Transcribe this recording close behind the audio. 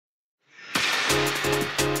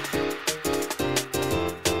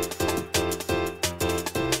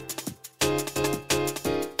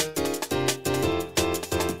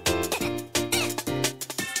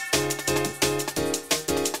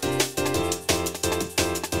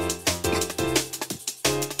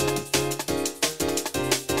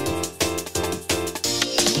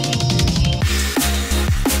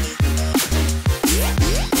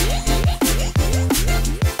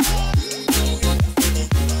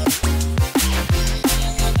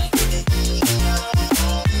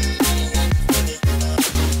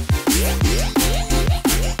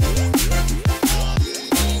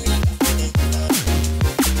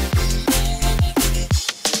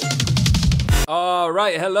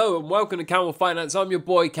Alright, hello and welcome to Camel Finance. I'm your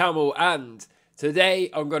boy Camel, and today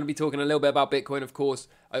I'm going to be talking a little bit about Bitcoin, of course.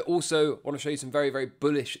 I also want to show you some very, very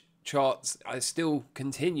bullish charts. I still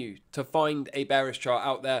continue to find a bearish chart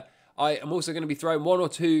out there. I am also going to be throwing one or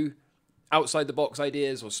two outside the box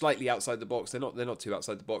ideas, or slightly outside the box. They're not too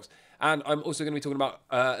outside the box. And I'm also going to be talking about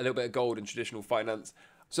a little bit of gold and traditional finance.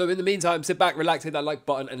 So in the meantime, sit back, relax, hit that like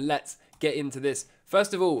button, and let's get into this.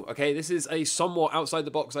 First of all, okay, this is a somewhat outside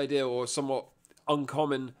the box idea, or somewhat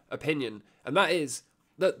uncommon opinion, and that is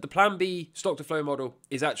that the Plan B stock to flow model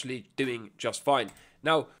is actually doing just fine.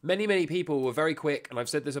 Now, many people were very quick, and I've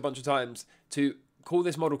said this a bunch of times, to call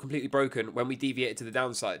this model completely broken when we deviated to the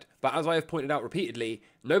downside. But as I have pointed out repeatedly,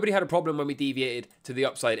 nobody had a problem when we deviated to the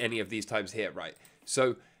upside any of these times here, right?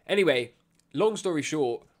 So anyway, long story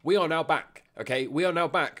short, we are now back, okay? We are now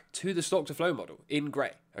back to the stock to flow model in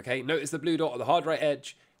grey, okay? Notice the blue dot on the hard right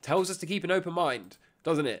edge tells us to keep an open mind,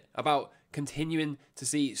 doesn't it? About continuing to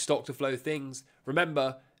see stock to flow things.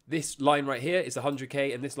 Remember, this line right here is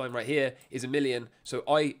 100k and this line right here is 1 million. So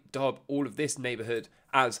I dub all of this neighborhood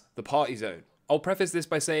as the party zone. I'll preface this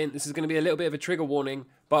by saying this is going to be a little bit of a trigger warning,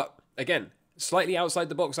 but again, slightly outside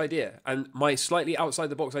the box idea. And my slightly outside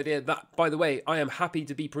the box idea that, by the way, I am happy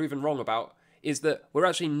to be proven wrong about, is that we're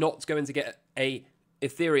actually not going to get a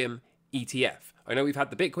Ethereum ETF. I know we've had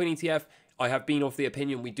the Bitcoin ETF. I have been of the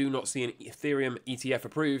opinion we do not see an Ethereum ETF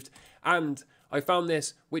approved, and I found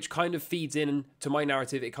this, which kind of feeds in to my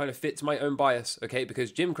narrative. It kind of fits my own bias, okay?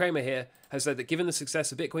 Because Jim Cramer here has said that given the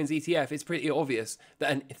success of Bitcoin's ETF, it's pretty obvious that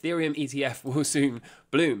an Ethereum ETF will soon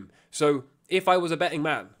bloom. So if I was a betting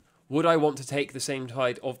man, would I want to take the same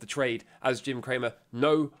tide of the trade as Jim Cramer?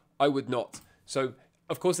 No, I would not. So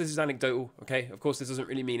of course, this is anecdotal, okay? Of course, this doesn't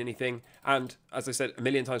really mean anything. And as I said a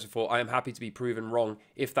million times before, I am happy to be proven wrong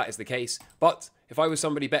if that is the case. But if I was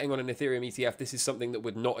somebody betting on an Ethereum ETF, this is something that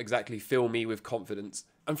would not exactly fill me with confidence.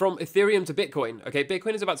 And from Ethereum to Bitcoin, okay,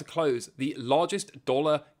 Bitcoin is about to close the largest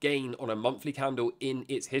dollar gain on a monthly candle in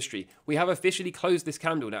its history. We have officially closed this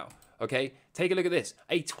candle now, okay? Take a look at this,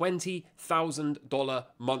 a $20,000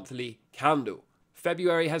 monthly candle.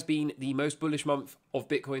 February has been the most bullish month of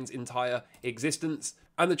Bitcoin's entire existence,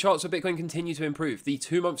 and the charts for Bitcoin continue to improve. The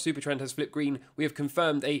 2-month super trend has flipped green. We have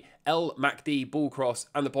confirmed a L-MACD bull cross,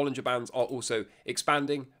 and the Bollinger Bands are also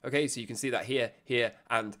expanding. Okay, so you can see that here, here,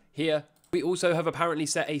 and here. We also have apparently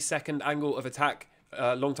set a second angle of attack.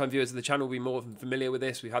 Long-time viewers of the channel will be more than familiar with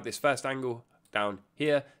this. We've had this first angle down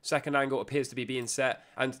here, second angle appears to be being set,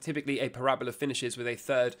 and typically a parabola finishes with a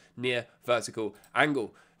third near vertical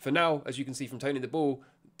angle. For now, as you can see from Tony the Bull,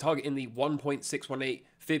 targeting the 1.618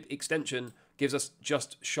 fib extension gives us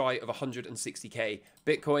just shy of 160k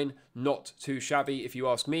Bitcoin. Not too shabby if you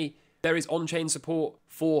ask me. There is on-chain support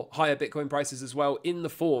for higher Bitcoin prices as well in the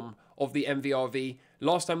form of the MVRV.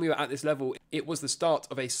 Last time we were at this level, it was the start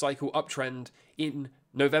of a cycle uptrend in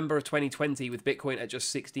November of 2020 with Bitcoin at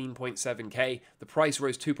just 16.7k. The price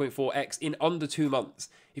rose 2.4x in under 2 months.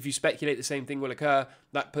 If you speculate the same thing will occur,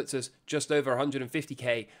 that puts us just over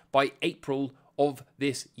 150k by April of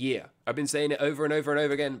this year. I've been saying it over and over and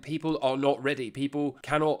over again. People are not ready. People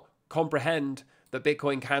cannot comprehend that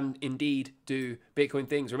Bitcoin can indeed do Bitcoin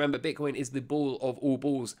things. Remember, Bitcoin is the bull of all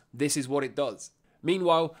bulls. This is what it does.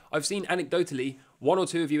 Meanwhile, I've seen anecdotally one or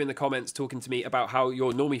two of you in the comments talking to me about how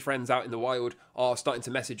your normie friends out in the wild are starting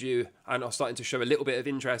to message you and are starting to show a little bit of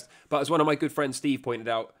interest. But as one of my good friends Steve pointed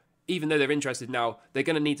out, even though they're interested now, they're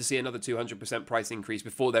going to need to see another 200% price increase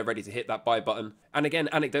before they're ready to hit that buy button. And again,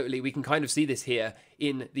 anecdotally, we can kind of see this here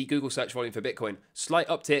in the Google search volume for Bitcoin. Slight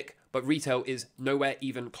uptick, but retail is nowhere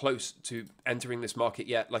even close to entering this market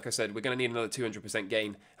yet. Like I said, we're going to need another 200%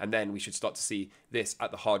 gain, and then we should start to see this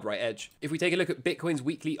at the hard right edge. If we take a look at Bitcoin's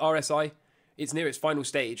weekly RSI, it's near its final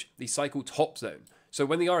stage, the cycle top zone. So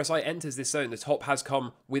when the RSI enters this zone, the top has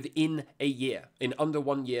come within a year. In under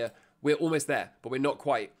 1 year, we're almost there, but we're not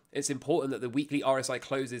quite. It's important that the weekly RSI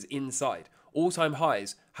closes inside. All-time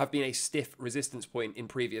highs have been a stiff resistance point in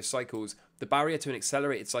previous cycles. The barrier to an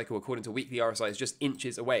accelerated cycle, according to weekly RSI, is just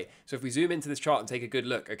inches away. So if we zoom into this chart and take a good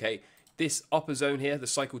look, okay, this upper zone here, the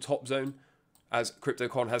cycle top zone, as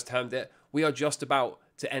CryptoCon has termed it, we are just about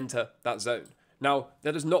to enter that zone. Now,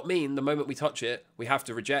 that does not mean the moment we touch it, we have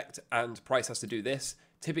to reject and price has to do this.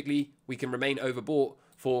 Typically, we can remain overbought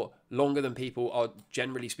for longer than people are,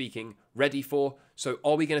 generally speaking, ready for. So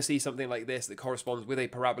are we going to see something like this that corresponds with a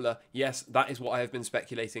parabola? Yes, that is what I have been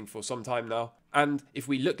speculating for some time now. And if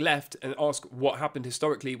we look left and ask what happened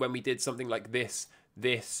historically when we did something like this,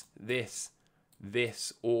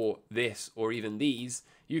 or even these,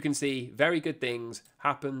 you can see very good things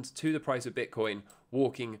happened to the price of Bitcoin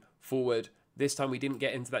walking forward This time we didn't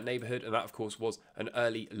get into that neighborhood, and that of course was an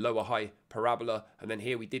early lower high parabola. And then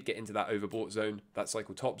here we did get into that overbought zone, that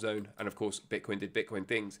cycle top zone, and of course Bitcoin did Bitcoin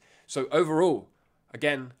things. So overall,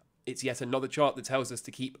 again, it's yet another chart that tells us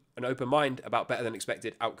to keep an open mind about better than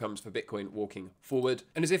expected outcomes for Bitcoin walking forward.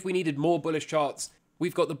 And as if we needed more bullish charts,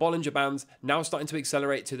 we've got the Bollinger Bands now starting to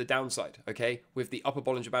accelerate to the downside, okay? With the upper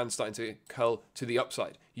Bollinger Band starting to curl to the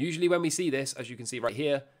upside. Usually when we see this, as you can see right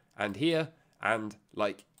here, and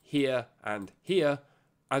like here and here,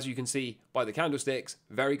 as you can see by the candlesticks,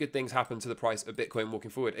 very good things happen to the price of Bitcoin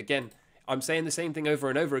walking forward. Again, I'm saying the same thing over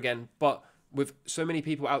and over again, but with so many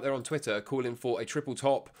people out there on Twitter calling for a triple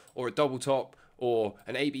top or a double top or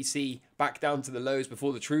an ABC back down to the lows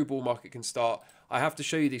before the true bull market can start, I have to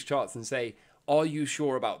show you these charts and say, are you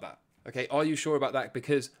sure about that? Okay, are you sure about that?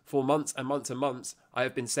 Because for months and months and months, I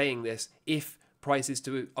have been saying this. If prices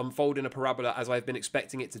to unfold in a parabola as I've been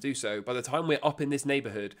expecting it to do so, by the time we're up in this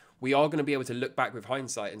neighborhood, we are going to be able to look back with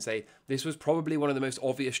hindsight and say, this was probably one of the most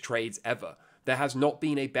obvious trades ever. There has not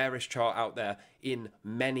been a bearish chart out there in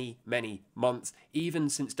many, many months. Even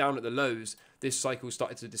since down at the lows, this cycle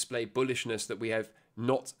started to display bullishness that we have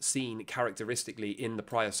not seen characteristically in the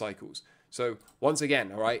prior cycles. So once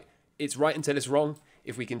again, all right, it's right until it's wrong.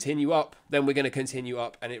 If we continue up, then we're going to continue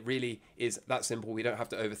up, and it really is that simple. We don't have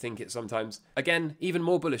to overthink it sometimes. Again, even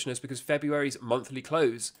more bullishness because February's monthly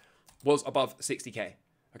close was above 60k.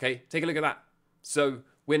 Okay, take a look at that. So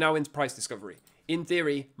we're now into price discovery. In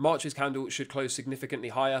theory, March's candle should close significantly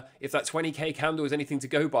higher. If that 20k candle is anything to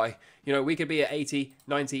go by, you know, we could be at 80,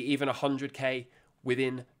 90, even 100k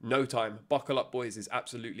within no time. Buckle up, boys, is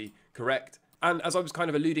absolutely correct. And as I was kind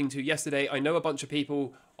of alluding to yesterday, I know a bunch of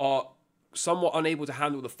people are somewhat unable to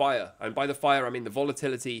handle the fire. And by the fire, I mean the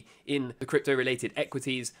volatility in the crypto-related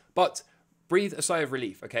equities. But breathe a sigh of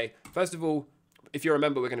relief, okay? First of all, if you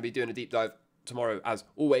remember, we're going to be doing a deep dive tomorrow, as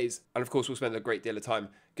always. And of course, we'll spend a great deal of time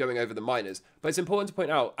going over the miners. But it's important to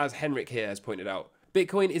point out, as Henrik here has pointed out,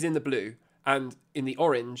 Bitcoin is in the blue, and in the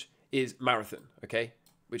orange is Marathon, okay?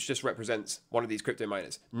 Which just represents one of these crypto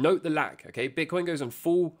miners. Note the lag, okay? Bitcoin goes on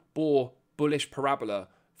full bore bullish parabola,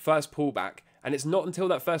 first pullback, and it's not until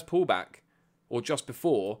that first pullback, or just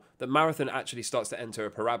before, that Marathon actually starts to enter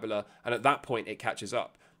a parabola, and at that point it catches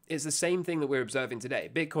up. It's the same thing that we're observing today.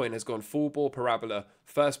 Bitcoin has gone full bore parabola,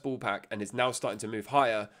 first bullback, and is now starting to move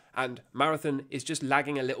higher, and Marathon is just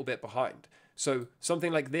lagging a little bit behind. So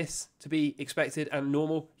something like this to be expected and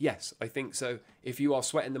normal? Yes, I think so. If you are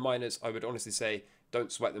sweating the miners, I would honestly say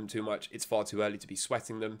don't sweat them too much. It's far too early to be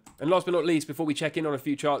sweating them. And last but not least, before we check in on a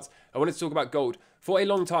few charts, I wanted to talk about gold. For a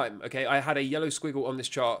long time, okay, I had a yellow squiggle on this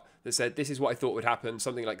chart that said this is what I thought would happen,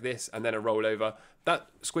 something like this, and then a rollover. That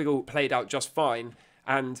squiggle played out just fine.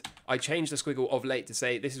 And I changed the squiggle of late to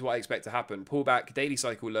say this is what I expect to happen. Pullback, daily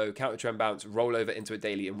cycle low, counter trend bounce, roll over into a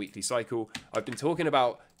daily and weekly cycle. I've been talking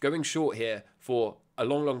about going short here for a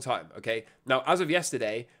long, long time, okay? Now, as of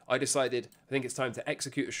yesterday, I decided I think it's time to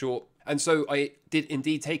execute a short. And so I did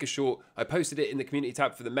indeed take a short. I posted it in the community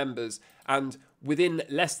tab for the members. And within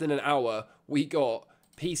less than an hour, we got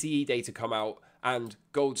PCE data come out and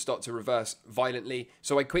gold start to reverse violently.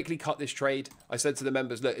 So I quickly cut this trade. I said to the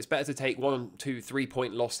members, look, it's better to take 1, 2, 3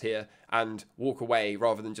 point loss here and walk away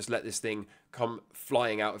rather than just let this thing come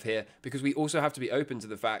flying out of here, because we also have to be open to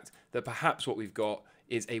the fact that perhaps what we've got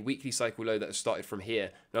is a weekly cycle low that has started from here.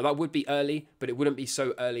 Now that would be early, but it wouldn't be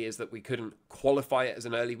so early as that we couldn't qualify it as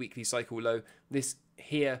an early weekly cycle low. This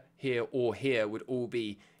here, here, or here would all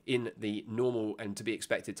be in the normal and to be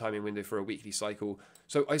expected timing window for a weekly cycle.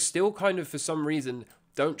 So I still kind of, for some reason,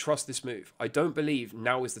 don't trust this move. I don't believe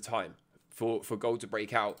now is the time for gold to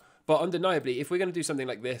break out. But undeniably, if we're going to do something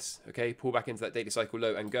like this, okay, pull back into that daily cycle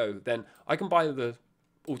low and go, then I can buy the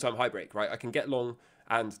all-time high break, right? I can get long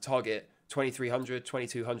and target 2300,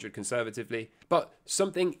 2200 conservatively. But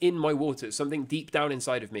something in my waters, something deep down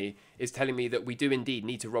inside of me is telling me that we do indeed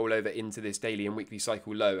need to roll over into this daily and weekly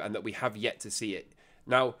cycle low, and that we have yet to see it.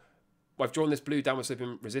 Now, I've drawn this blue downward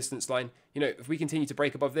sloping resistance line. You know, if we continue to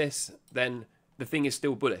break above this, then the thing is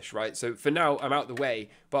still bullish, right? So for now, I'm out the way,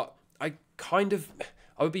 but I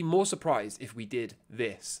would be more surprised if we did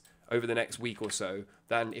this over the next week or so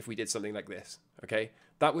than if we did something like this, okay?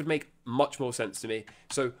 That would make much more sense to me.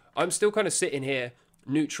 So I'm still kind of sitting here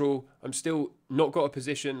neutral. I'm still not got a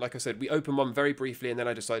position. Like I said, we opened one very briefly and then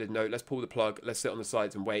I decided, no, let's pull the plug. Let's sit on the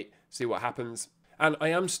sides and wait, see what happens. And I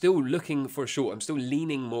am still looking for a short. I'm still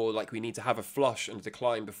leaning more like we need to have a flush and a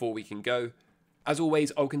decline before we can go. As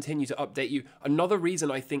always, I'll continue to update you. Another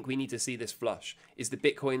reason I think we need to see this flush is the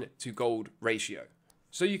Bitcoin to gold ratio.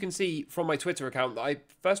 So you can see from my Twitter account that I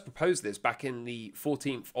first proposed this back in the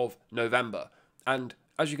 14th of November. And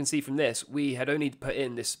as you can see from this, we had only put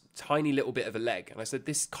in this tiny little bit of a leg. And I said,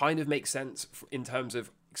 this kind of makes sense in terms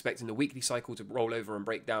of expecting the weekly cycle to roll over and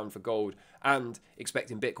break down for gold and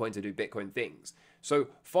expecting Bitcoin to do Bitcoin things. So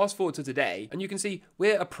fast forward to today, and you can see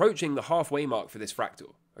we're approaching the halfway mark for this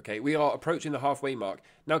fractal. Okay, we are approaching the halfway mark.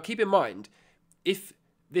 Now, keep in mind, if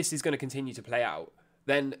this is going to continue to play out,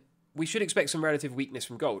 then we should expect some relative weakness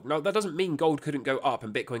from gold. Now, that doesn't mean gold couldn't go up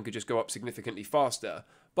and Bitcoin could just go up significantly faster.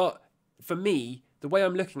 But for me, the way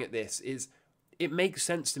I'm looking at this is it makes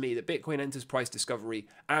sense to me that Bitcoin enters price discovery,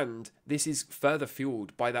 and this is further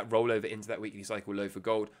fueled by that rollover into that weekly cycle low for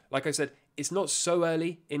gold. Like I said, it's not so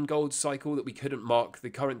early in gold's cycle that we couldn't mark the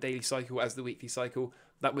current daily cycle as the weekly cycle.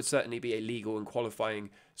 That would certainly be a legal and qualifying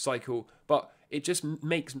cycle, but it just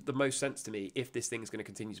makes the most sense to me if this thing is going to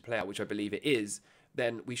continue to play out, which I believe it is,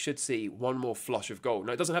 then we should see one more flush of gold.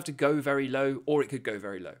 Now, it doesn't have to go very low, or it could go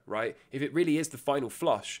very low, right? If it really is the final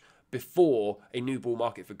flush before a new bull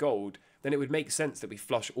market for gold, then it would make sense that we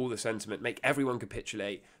flush all the sentiment, make everyone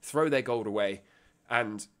capitulate, throw their gold away,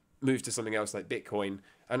 and move to something else like Bitcoin.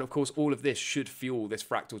 And of course, all of this should fuel this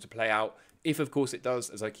fractal to play out. If, of course, it does,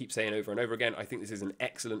 as I keep saying over and over again, I think this is an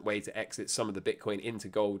excellent way to exit some of the Bitcoin into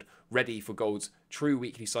gold, ready for gold's true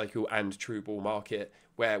weekly cycle and true bull market,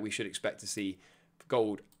 where we should expect to see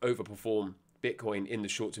gold overperform Bitcoin in the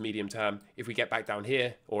short to medium term. If we get back down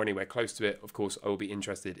here or anywhere close to it, of course, I will be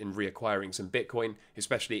interested in reacquiring some Bitcoin,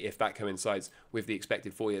 especially if that coincides with the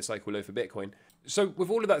expected 4-year cycle low for Bitcoin. So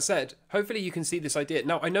with all of that said, hopefully you can see this idea.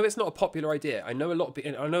 Now, I know it's not a popular idea. I know a lot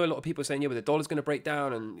of people are saying, yeah, but the dollar's going to break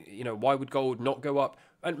down, and why would gold not go up?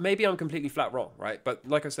 And maybe I'm completely flat wrong, right? But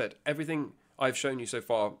like I said, everything I've shown you so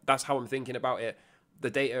far, that's how I'm thinking about it.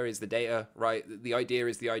 The data is the data, right? The idea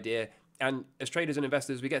is the idea. And as traders and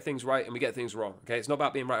investors, we get things right and we get things wrong, okay? It's not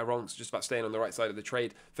about being right or wrong. It's just about staying on the right side of the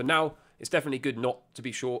trade. For now, it's definitely good not to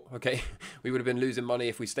be short, okay? We would have been losing money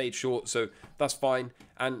if we stayed short, so that's fine.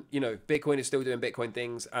 And, Bitcoin is still doing Bitcoin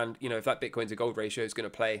things. And, if that Bitcoin to gold ratio is going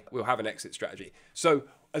to play, we'll have an exit strategy. So,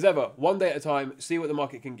 as ever, one day at a time, see what the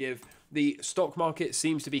market can give. The stock market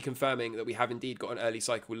seems to be confirming that we have indeed got an early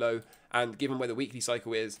cycle low. And given where the weekly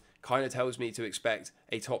cycle is, kind of tells me to expect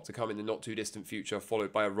a top to come in the not too distant future,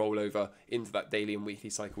 followed by a rollover into that daily and weekly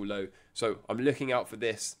cycle low. So I'm looking out for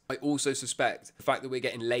this. I also suspect the fact that we're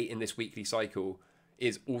getting late in this weekly cycle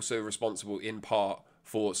is also responsible in part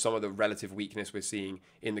for some of the relative weakness we're seeing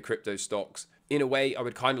in the crypto stocks. In a way, I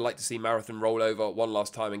would kind of like to see Marathon roll over one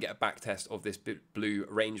last time and get a back test of this blue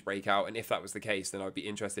range breakout. And if that was the case, then I'd be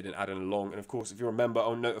interested in adding along. And of course, if you're a member,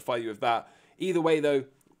 I'll notify you of that. Either way, though,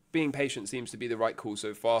 being patient seems to be the right call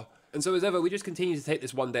so far. And so as ever, we just continue to take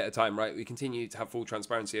this one day at a time, right? We continue to have full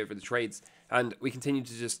transparency over the trades, and we continue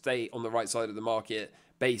to just stay on the right side of the market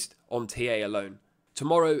based on TA alone.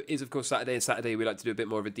 Tomorrow is, of course, Saturday, and Saturday we like to do a bit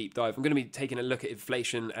more of a deep dive. I'm going to be taking a look at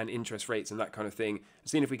inflation and interest rates and that kind of thing,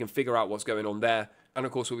 seeing if we can figure out what's going on there. And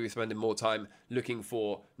of course, we'll be spending more time looking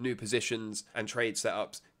for new positions and trade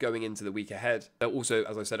setups going into the week ahead. There also,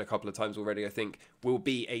 as I said a couple of times already, I think will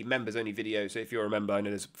be a members only video. So if you're a member, I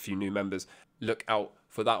know there's a few new members, look out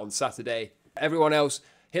for that on Saturday. Everyone else,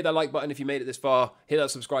 hit that like button if you made it this far. Hit that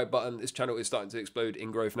subscribe button. This channel is starting to explode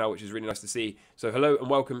in growth now, which is really nice to see. So hello and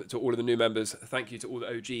welcome to all of the new members. Thank you to all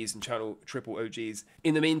the OGs and channel triple OGs.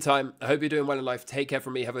 In the meantime, I hope you're doing well in life. Take care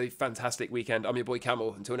from me. Have a fantastic weekend. I'm your boy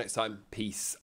Camel. Until next time, peace.